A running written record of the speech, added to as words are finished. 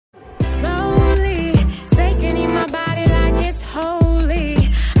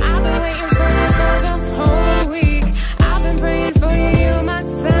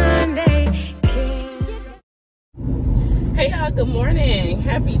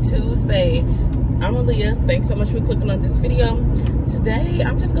Tuesday. I'm Aaliyah. Thanks so much for clicking on this video. Today,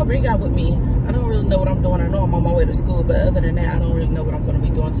 I'm just gonna bring y'all with me. I don't really know what I'm doing. I know I'm on my way to school, but other than that, I don't really know what I'm gonna be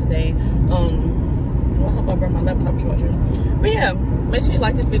doing today. Well, I hope I brought my laptop charger. But yeah, make sure you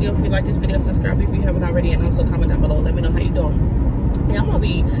like this video. If you like this video, subscribe if you haven't already, and also comment down below. Let me know how you doing. Yeah, I'm gonna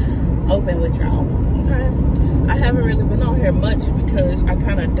be open with y'all, okay? I haven't really been on here much because I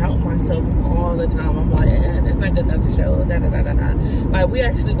kind of doubt myself all the time. I'm like, it's not good enough to show, Like, we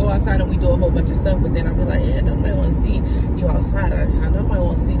actually go outside and we do a whole bunch of stuff, but then I'll be like, nobody want to see you outside all the time. Nobody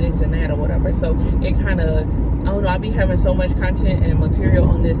want to see this and that or whatever. So it kind of, I don't know, I be having so much content and material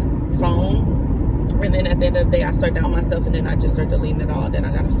on this phone. And then at the end of the day, I start doubting myself, and then I just start deleting it all. Then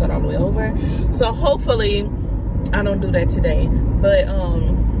I got to start all the way over. So hopefully I don't do that today. But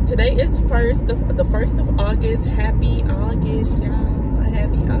today is the 1st of August. Happy August, y'all.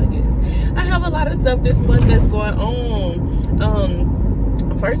 Happy August. I have a lot of stuff this month that's going on.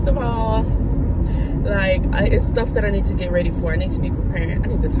 First of all, like, it's stuff that I need to get ready for. I need to be preparing. I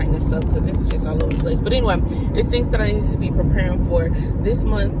need to tighten this up because this is just all over the place. But anyway, it's things that I need to be preparing for this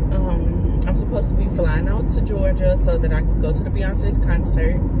month. I'm supposed to be flying out to Georgia so that I can go to the Beyonce's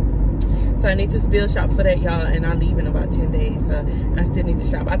concert. So I need to still shop for that, y'all, and I leave in about 10 days. So I still need to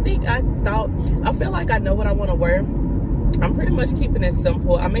shop. I feel like I know what I want to wear. I'm pretty much keeping it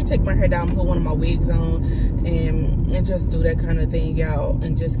simple. I may take my hair down, put one of my wigs on, and just do that kind of thing, y'all,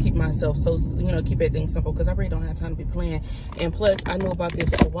 and just keep myself so, keep everything simple, because I really don't have time to be playing. And plus, I knew about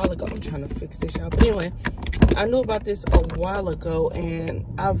this a while ago. I'm trying to fix this, y'all. But anyway, I knew about this a while ago, and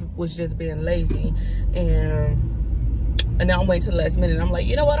I was just being lazy, and now I'm waiting till the last minute. I'm like,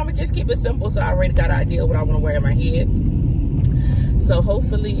 you know what? I'm gonna just keep it simple. So I already got an idea of what I want to wear in my head. So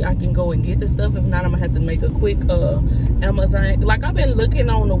hopefully I can go and get the stuff. If not, I'm gonna have to make a quick Amazon. Like, I've been looking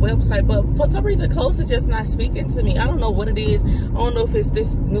on the website, but for some reason clothes are just not speaking to me. I don't know what it is. I don't know if it's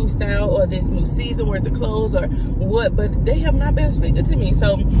this new style or this new season worth of clothes or what, but they have not been speaking to me.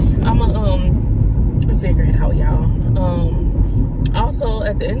 So I'm gonna figure it out, y'all. Also,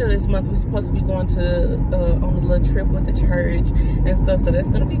 at the end of this month, we're supposed to be going to on a little trip with the church and stuff, so that's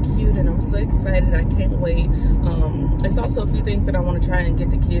gonna be cute, and I'm so excited. I can't wait. It's also a few things that I want to try and get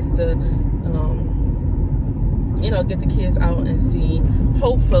the kids to get the kids out and see.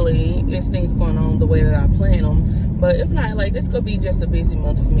 Hopefully it's things going on the way that I plan them, but if not, like, this could be just a busy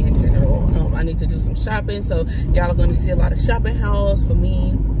month for me in general. I need to do some shopping, so y'all are going to see a lot of shopping hauls for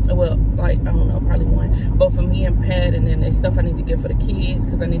me. Well, like, I don't know, probably one, but for me and Pat, and then there's stuff I need to get for the kids,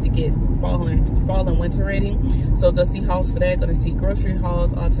 because I need to get fall and winter ready. So go see hauls for that, gonna see grocery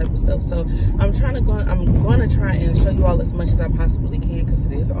hauls, all type of stuff. So I'm gonna try and show you all as much as I possibly can, because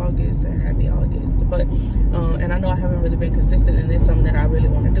it is August, and happy August. But and I know I haven't really been consistent, and it's something that I really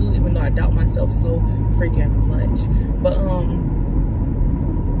want to do, even though I doubt myself so freaking much. But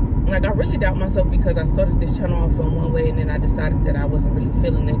like, I really doubt myself because I started this channel off in one way, and then I decided that I wasn't really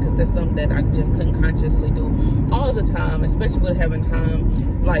feeling it, because that's something that I just couldn't consciously do all the time, especially with having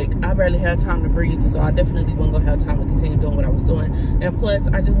time. Like, I barely had time to breathe, so I definitely wasn't gonna have time to continue doing what I was doing. And plus,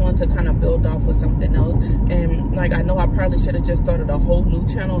 I just wanted to kind of build off with something else. And like, I know I probably should have just started a whole new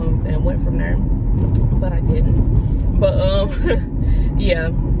channel and went from there, but I didn't. But yeah,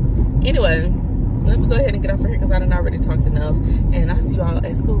 anyway, let me go ahead and get off of here, because I done already talked enough, and I'll see you all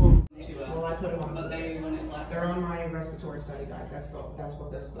at school. Well, I put them on. They're on my respiratory study guide. That's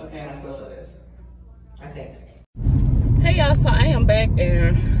what this episode is, I think. Hey y'all, so I am back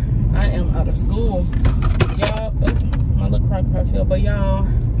and I am out of school. Y'all, my little crock feel, but y'all,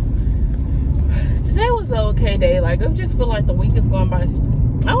 today was an okay day. Like, I just feel like the week is going by.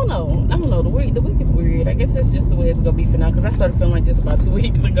 I don't know. The week is weird. I guess it's just the way it's gonna be for now, because I started feeling like this about 2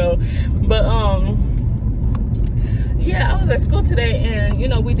 weeks ago. But yeah, I was at school today, and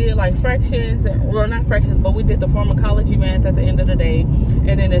we did like fractions, well, not fractions, but we did the pharmacology math at the end of the day,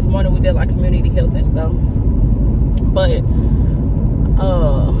 and then this morning we did like community health and stuff. But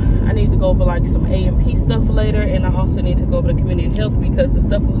I need to go over like some A&P stuff later, and I also need to go over the community health, because the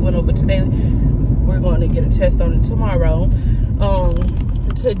stuff we went over today, we're going to get a test on it tomorrow.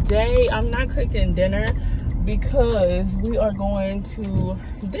 Today I'm not cooking dinner because we are going to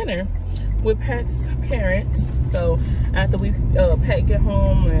dinner with Pat's parents. So after Pat get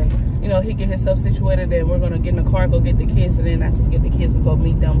home and he get himself situated, then we're gonna get in the car, go get the kids, and then after we get the kids, we go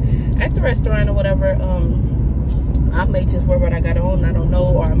meet them at the restaurant or whatever. I may just wear what I got on, I don't know,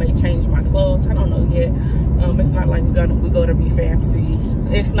 or I may change my clothes, I don't know yet. It's not like we go to be fancy.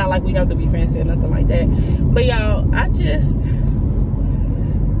 It's not like we have to be fancy or nothing like that. But y'all, I just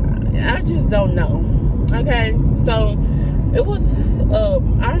don't know. Okay, so it was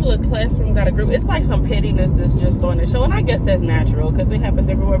our little classroom got a group. It's like some pettiness that's just on the show, and I guess that's natural because it happens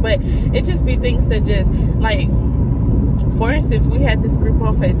everywhere, but it just be things that just, like, for instance, we had this group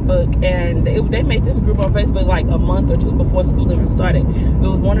on Facebook, and they made this group on Facebook like a month or two before school even started. It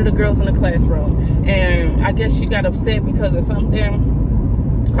was one of the girls in the classroom, and I guess she got upset because of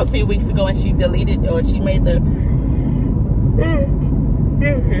something a few weeks ago, and she deleted, or she made the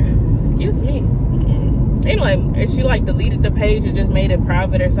excuse me, anyway, she like deleted the page or just made it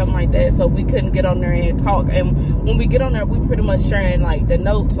private or something like that, so we couldn't get on there and talk. And when we get on there, we pretty much sharing like the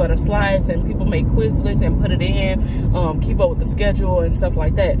notes or the slides, and people make Quizlets and put it in, keep up with the schedule and stuff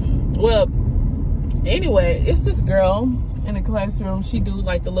like that. Well, anyway, it's this girl in the classroom. She do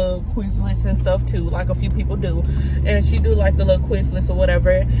like the little Quizlets and stuff too, like a few people do, and she do like the little Quizlets or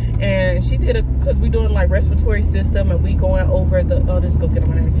whatever. And she did it because we doing like respiratory system, and we going over the let's go get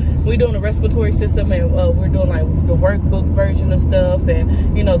on there. We doing the respiratory system, and we're doing like the workbook version of stuff,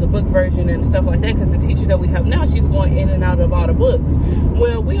 and you know, the book version and stuff like that, because the teacher that we have now, she's going in and out of all the books.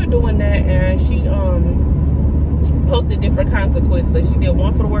 Well, we were doing that, and she posted different kinds of Quizlets. She did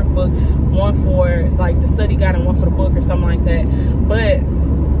one for the workbook, one for like the study guide, and one for the book or something like that. But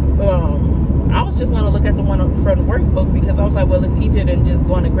I was just going to look at the one from the workbook, because I was like, well, it's easier than just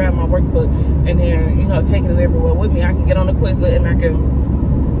going to grab my workbook and then, you know, taking it everywhere with me. I can get on the Quizlet and I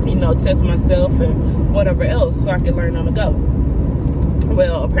can, you know, test myself and whatever else, so I can learn on the go.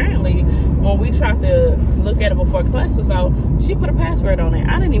 Well, apparently, when we tried to look at it before class was out, she put a password on it.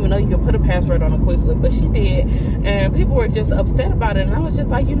 I didn't even know you could put a password on a Quizlet, but she did, and people were just upset about it. And I was just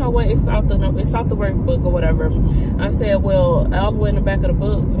like, you know what? It's out the workbook or whatever. I said, well, all the way in the back of the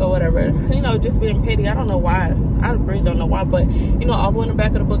book or whatever. You know, just being petty. I don't know why. I really don't know why, but you know, all the way in the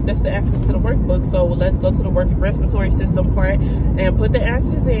back of the book, that's the answers to the workbook. So let's go to the respiratory system part and put the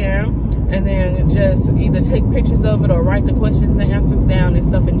answers in, and then just either take pictures of it or write the questions and answers down and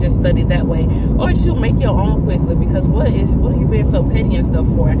stuff, and just study that way. Or she'll make your own Quizlet, because what are you being so petty and stuff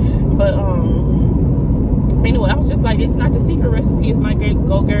for? But anyway, I was just like, it's not the secret recipe. It's not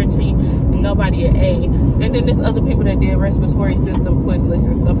go guarantee nobody an A. And then there's other people that did respiratory system Quizlets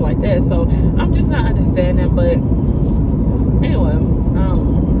and stuff like that. So I'm just not understanding. But anyway,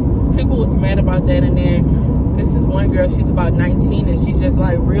 people was mad about that. And then this is one girl, she's about 19, and she's just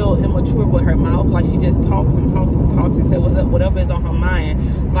like real immature with her mouth. Like, she just talks and talks and talks and says whatever is on her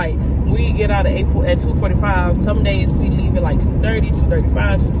mind. Like, we get out at 2:45. Some days we leave at like 2:30,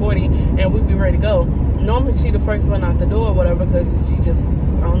 2:35, 2:40, and we be ready to go. Normally she the first one out the door or whatever, because she just,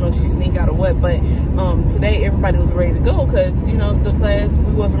 I don't know if she sneak out or what. But today everybody was ready to go, because you know, the class,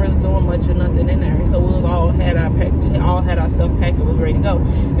 we wasn't really doing much or nothing in there, so we all had our stuff packed and was ready to go.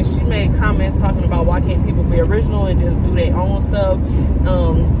 And she made comments talking about, why can't people be original and just do their own stuff?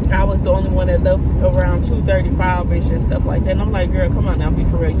 I was the only one that left around 2:35ish and stuff like that, and I'm like, girl, come on now, be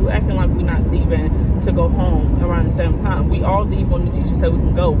for real. You acting like we're not leaving to go home around the same time. We all leave when the teacher said we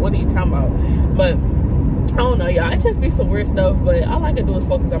can go. What are you talking about? But I don't know, y'all. It just be some weird stuff, but all I can do is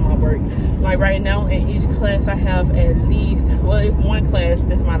focus on my work. Like right now, in each class, I have at least, well, it's one class,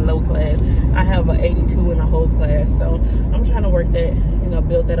 that's my low class. I have an 82 in the whole class, so I'm trying to work that, you know,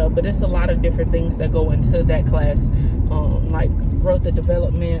 build that up. But it's a lot of different things that go into that class, like growth and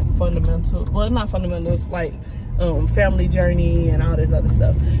development, fundamental, well, not fundamentals, like family journey and all this other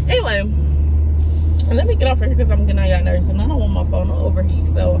stuff. Anyway, let me get off here because I'm getting on y'all nerves, and I don't want my phone to overheat.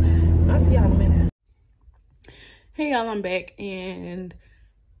 So I'll see y'all in a minute. Hey y'all, I'm back, and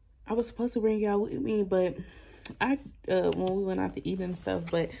I was supposed to bring y'all with me, but I when we went out to eat and stuff,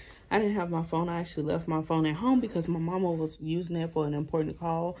 but I didn't have my phone. I actually left my phone at home because my mama was using it for an important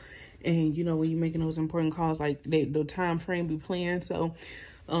call. And you know, when you're making those important calls, like the time frame be playing. So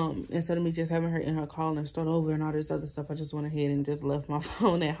instead of me just having her in her call and start over and all this other stuff, I just went ahead and just left my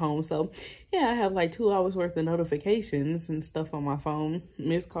phone at home. So yeah, I have like 2 hours worth of notifications and stuff on my phone,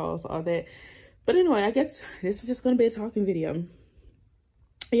 missed calls, all that. But anyway, I guess this is just gonna be a talking video.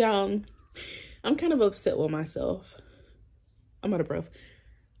 Y'all, I'm kind of upset with myself. I'm out of breath.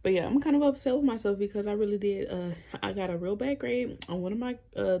 But yeah, I'm kind of upset with myself because I really did, I got a real bad grade on one of my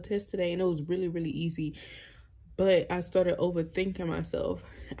tests today, and it was really, really easy. But I started overthinking myself.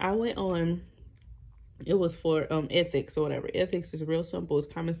 I went on, it was for ethics or whatever. Ethics is real simple, it's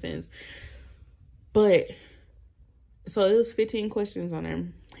common sense. But, so it was 15 questions on there.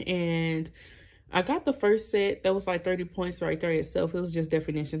 And I got the first set, that was like 30 points right there itself. It was just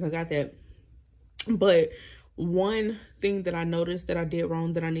definitions, I got that. But one thing that I noticed that I did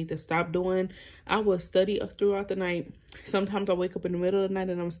wrong that I need to stop doing, I would study throughout the night. Sometimes I wake up in the middle of the night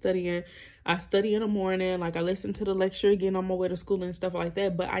and I'm studying. I study in the morning, like I listen to the lecture again on my way to school and stuff like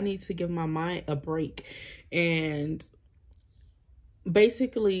that. But I need to give my mind a break. And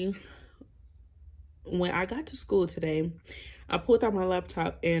basically, when I got to school today, I pulled out my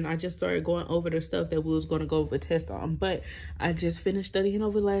laptop and I just started going over the stuff that we was going to go over test on. But I just finished studying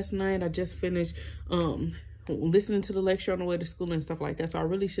over last night. I just finished listening to the lecture on the way to school and stuff like that. So I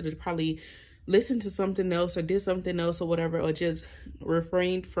really should have probably listened to something else or did something else or whatever, or just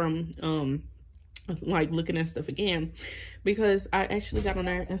refrained from like looking at stuff again, because I actually got on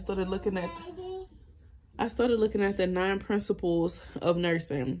there and started looking at the 9 principles of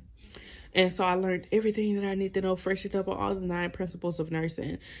nursing. And so I learned everything that I need to know, freshened up on all the 9 principles of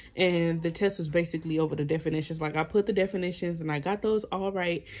nursing. And the test was basically over the definitions. Like, I put the definitions and I got those all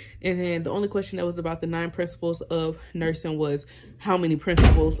right. And then the only question that was about the 9 principles of nursing was, how many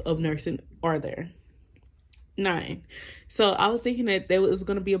principles of nursing are there? 9. So I was thinking that it was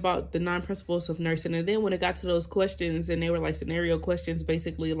going to be about the 9 principles of nursing. And then when it got to those questions, and they were like scenario questions,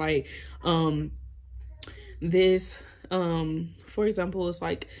 basically like for example, it's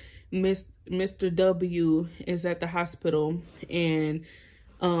like, Mr. W is at the hospital, and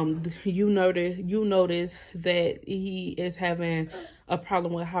you notice that he is having a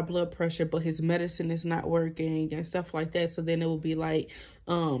problem with high blood pressure, but his medicine is not working and stuff like that. So then it will be like,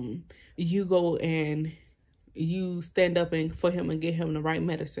 you go and you stand up for him and get him the right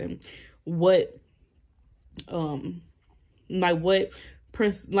medicine. What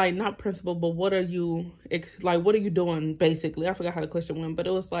not principle, but what are you doing, basically? I forgot how the question went, but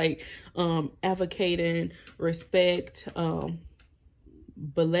it was like advocating, respect,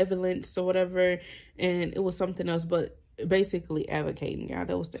 benevolence or whatever, and it was something else, but basically advocating. Yeah,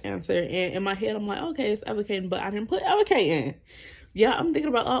 that was the answer. And in my head I'm like, okay, it's advocating, but I didn't put advocating. Yeah, I'm thinking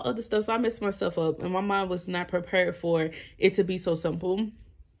about all other stuff, so I messed myself up, and my mind was not prepared for it to be so simple.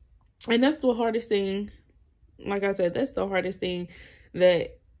 And that's the hardest thing. Like I said, that's the hardest thing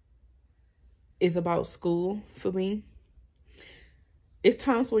that is about school for me. It's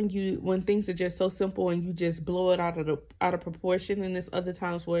times when things are just so simple and you just blow it out of proportion, and there's other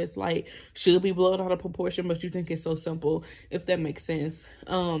times where it's like should be blown out of proportion, but you think it's so simple, if that makes sense.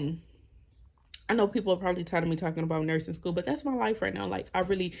 I know people are probably tired of me talking about nursing school, but that's my life right now. Like, I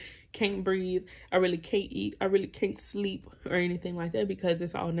really can't breathe. I really can't eat. I really can't sleep or anything like that, because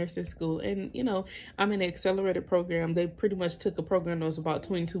it's all nursing school. And, you know, I'm in an accelerated program. They pretty much took a program that was about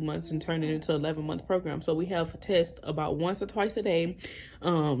 22 months and turned it into an 11-month program. So we have tests about once or twice a day,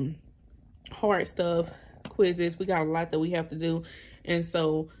 hard stuff, quizzes. We got a lot that we have to do. And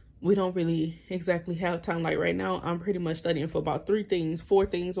so we don't really exactly have time. Like right now, I'm pretty much studying for about 4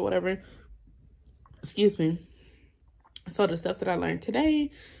 things or whatever. Excuse me. So the stuff that I learned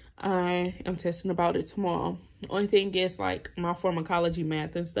today, I am testing about it tomorrow. The only thing is, like, my pharmacology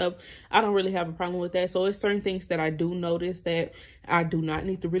math and stuff, I don't really have a problem with that. So it's certain things that I do notice that I do not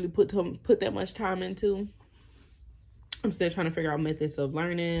need to really put that much time into. I'm still trying to figure out methods of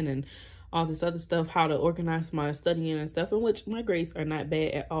learning and all this other stuff, how to organize my studying and stuff, in which my grades are not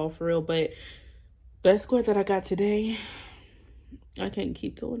bad at all, for real. But that score that I got today, I can't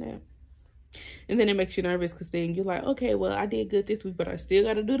keep doing that. And then it makes you nervous, because then you're like, okay, well, I did good this week, but I still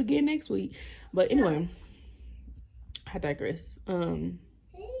got to do it again next week. But anyway, I digress. I'm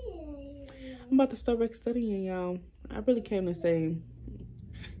about to start back studying, y'all. I really came to say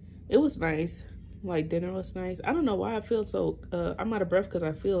it was nice. Like, dinner was nice. I don't know why I feel so, I'm out of breath, because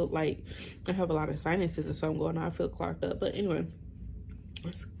I feel like I have a lot of sinuses or something going on. I feel clogged up. But anyway,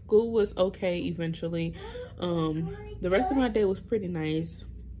 school was okay eventually. The rest of my day was pretty nice.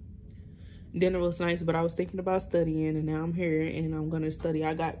 Dinner was nice, but I was thinking about studying, and now I'm here and I'm gonna study.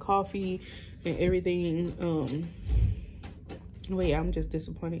 I got coffee and everything. But yeah, I'm just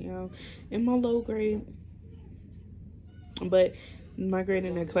disappointed, y'all, in my low grade. But my grade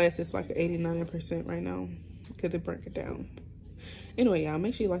in that class is like 89% right now, because it broke it down. Anyway, y'all,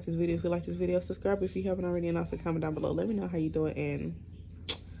 make sure you like this video. If you like this video, subscribe if you haven't already, and also comment down below. Let me know how you doing, and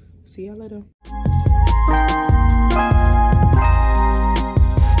see y'all later.